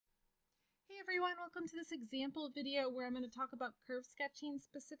everyone, welcome to this example video where I'm going to talk about curve sketching,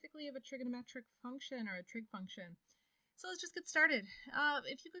 specifically of a trigonometric function or a trig function. So let's just get started.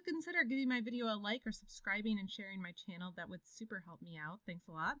 If you could consider giving my video a like or subscribing and sharing my channel, that would super help me out. Thanks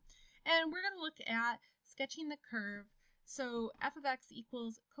a lot. And we're going to look at sketching the curve. So f of x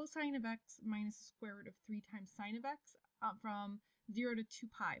equals cosine of x minus the square root of 3 times sine of x from 0 to 2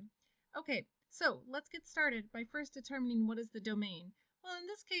 pi. Okay, so let's get started by first determining what is the domain. Well, in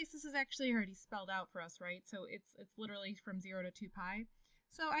this case, this is actually already spelled out for us, right? So it's literally from 0 to 2 pi.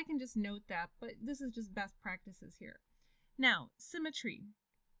 So I can just note that, but this is just best practices here. Now, symmetry.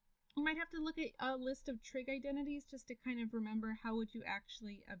 You might have to look at a list of trig identities just to kind of remember how would you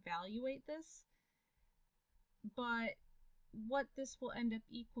actually evaluate this. But what this will end up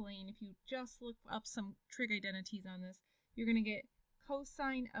equaling, if you just look up some trig identities on this, you're going to get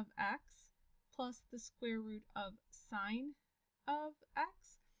cosine of x plus the square root of sine of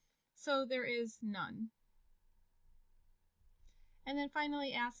x. So there is none. And then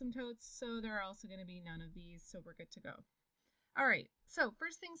finally asymptotes, so there are also going to be none of these, so we're good to go. All right, so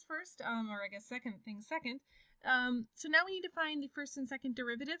first things first, or I guess second things second. So now we need to find the first and second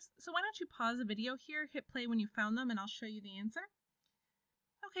derivatives. So why don't you pause the video here, hit play when you found them, and I'll show you the answer.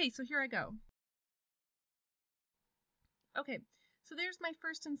 Okay, so here I go. Okay, so there's my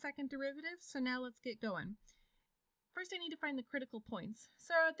first and second derivatives, so now let's get going. First, I need to find the critical points.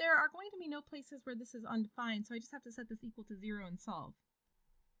 So there are going to be no places where this is undefined, so I just have to set this equal to 0 and solve.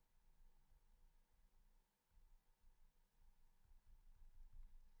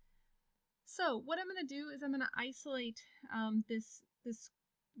 So what I'm going to do is I'm going to isolate this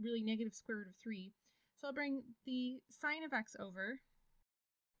really negative square root of 3. So I'll bring the sine of x over,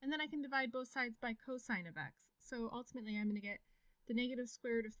 and then I can divide both sides by cosine of x. So ultimately I'm going to get the negative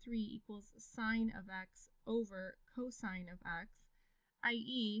square root of 3 equals sine of x over cosine of x,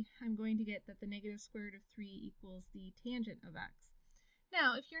 i.e. I'm going to get that the negative square root of 3 equals the tangent of x.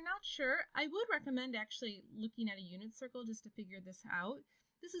 Now, if you're not sure, I would recommend actually looking at a unit circle just to figure this out.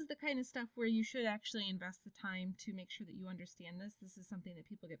 This is the kind of stuff where you should actually invest the time to make sure that you understand this. This is something that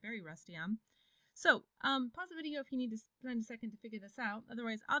people get very rusty on. So pause the video if you need to spend a second to figure this out.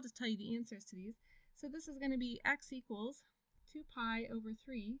 Otherwise, I'll just tell you the answers to these. So this is going to be x equals 2 pi over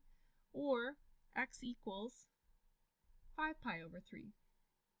 3, or x equals 5 pi over 3.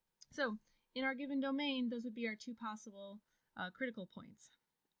 So in our given domain, those would be our two possible critical points.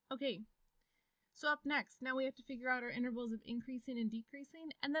 Okay, so up next, now we have to figure out our intervals of increasing and decreasing,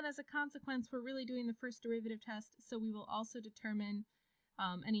 and then as a consequence, we're really doing the first derivative test, so we will also determine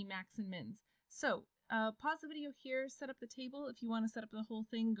any max and mins. So pause the video here, set up the table. If you want to set up the whole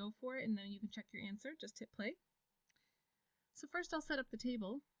thing, go for it, and then you can check your answer. Just hit play. So first I'll set up the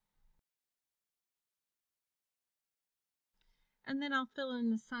table, and then I'll fill in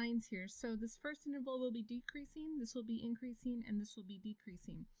the signs here. So this first interval will be decreasing, this will be increasing, and this will be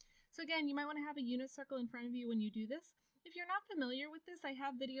decreasing. So again, you might want to have a unit circle in front of you when you do this. If you're not familiar with this, I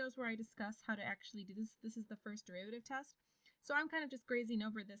have videos where I discuss how to actually do this. This is the first derivative test. So I'm kind of just grazing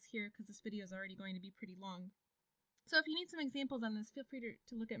over this here because this video is already going to be pretty long. So if you need some examples on this, feel free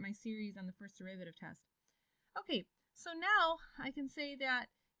to look at my series on the first derivative test. Okay, so now I can say that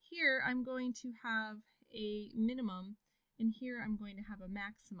here I'm going to have a minimum and here I'm going to have a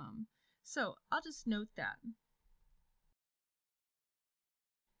maximum. So I'll just note that.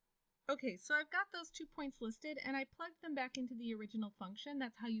 Okay, so I've got those 2 points listed and I plugged them back into the original function.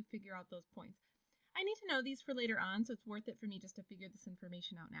 That's how you figure out those points. I need to know these for later on, so it's worth it for me just to figure this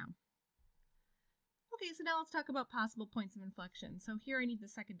information out now. Okay, so now let's talk about possible points of inflection. So here I need the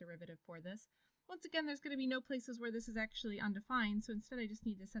second derivative for this. Once again, there's going to be no places where this is actually undefined, so instead I just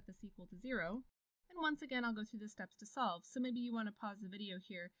need to set this equal to 0. And once again, I'll go through the steps to solve. So maybe you want to pause the video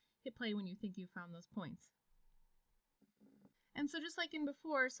here, hit play when you think you've found those points. And so just like in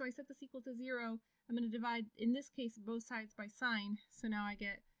before, so I set this equal to 0, I'm going to divide, in this case, both sides by sine. So now I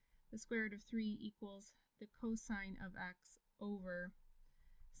get the square root of 3 equals the cosine of x over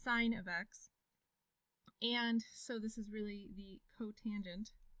sine of x. And so this is really the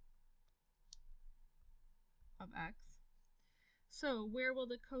cotangent of x. So where will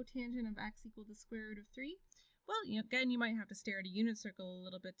the cotangent of x equal the square root of 3? Well, again, you might have to stare at a unit circle a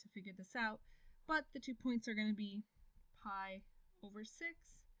little bit to figure this out, but the 2 points are going to be pi over 6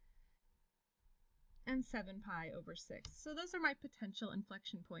 and 7 pi over 6. So those are my potential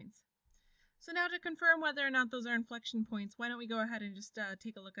inflection points. So now to confirm whether or not those are inflection points, why don't we go ahead and just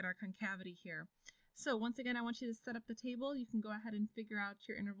take a look at our concavity here. So once again, I want you to set up the table. You can go ahead and figure out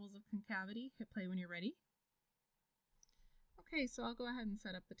your intervals of concavity. Hit play when you're ready. Okay, so I'll go ahead and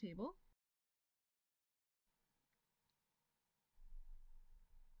set up the table.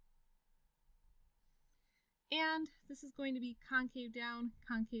 And this is going to be concave down,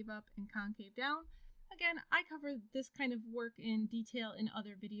 concave up, and concave down. Again, I cover this kind of work in detail in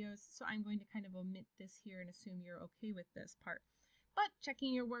other videos, so I'm going to kind of omit this here and assume you're okay with this part. But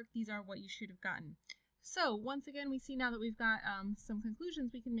checking your work, these are what you should have gotten. So once again, we see now that we've got some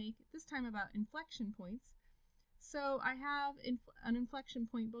conclusions we can make, this time about inflection points. So I have an inflection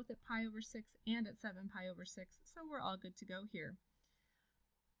point both at pi over 6 and at 7 pi over 6, so we're all good to go here.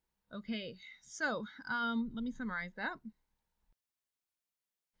 Okay, so let me summarize that.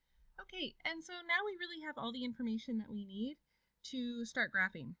 Okay, and so now we really have all the information that we need to start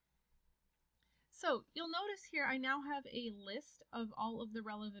graphing. So you'll notice here I now have a list of all of the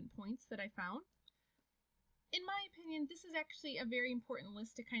relevant points that I found. In my opinion, this is actually a very important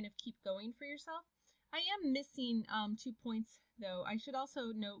list to kind of keep going for yourself. I am missing 2 points though. I should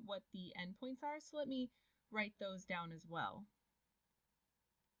also note what the endpoints are, so let me write those down as well.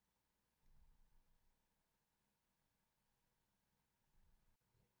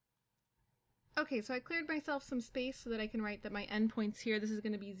 Okay, so I cleared myself some space so that I can write that my endpoints here, this is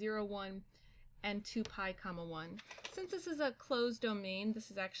going to be 0, 1, and 2 pi comma 1. Since this is a closed domain, this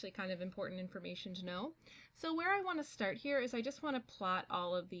is actually kind of important information to know. So where I want to start here is I just want to plot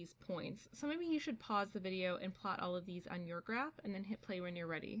all of these points. So maybe you should pause the video and plot all of these on your graph and then hit play when you're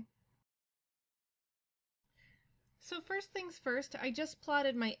ready. So first things first, I just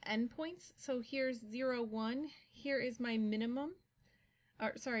plotted my endpoints. So here's 0, 1. Here is my minimum.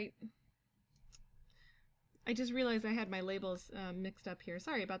 Or sorry, I just realized I had my labels mixed up here.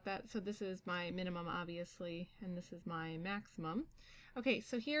 Sorry about that. So this is my minimum, obviously, and this is my maximum. Okay,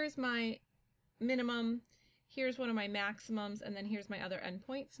 so here's my minimum, here's one of my maximums, and then here's my other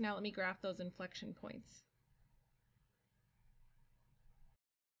endpoints. Now let me graph those inflection points.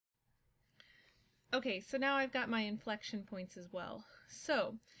 Okay, so now I've got my inflection points as well.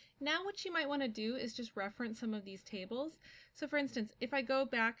 So now what you might want to do is just reference some of these tables. So for instance, if I go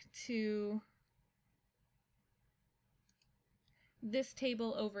back to this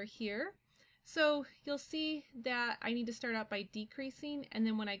table over here, so you'll see that I need to start out by decreasing, and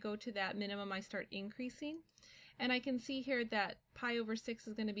then when I go to that minimum I start increasing. And I can see here that pi over 6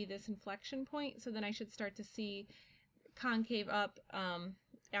 is going to be this inflection point, so then I should start to see concave up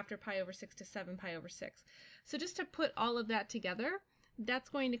after pi over 6 to 7 pi over 6. So just to put all of that together, that's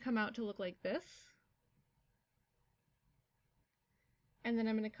going to come out to look like this. And then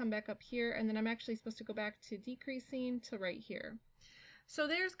I'm going to come back up here, and then I'm actually supposed to go back to decreasing to right here. So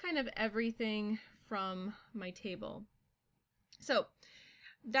there's kind of everything from my table. So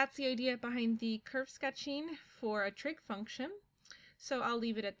that's the idea behind the curve sketching for a trig function. So I'll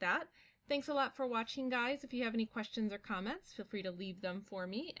leave it at that. Thanks a lot for watching, guys. If you have any questions or comments, feel free to leave them for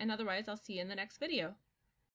me. And otherwise, I'll see you in the next video.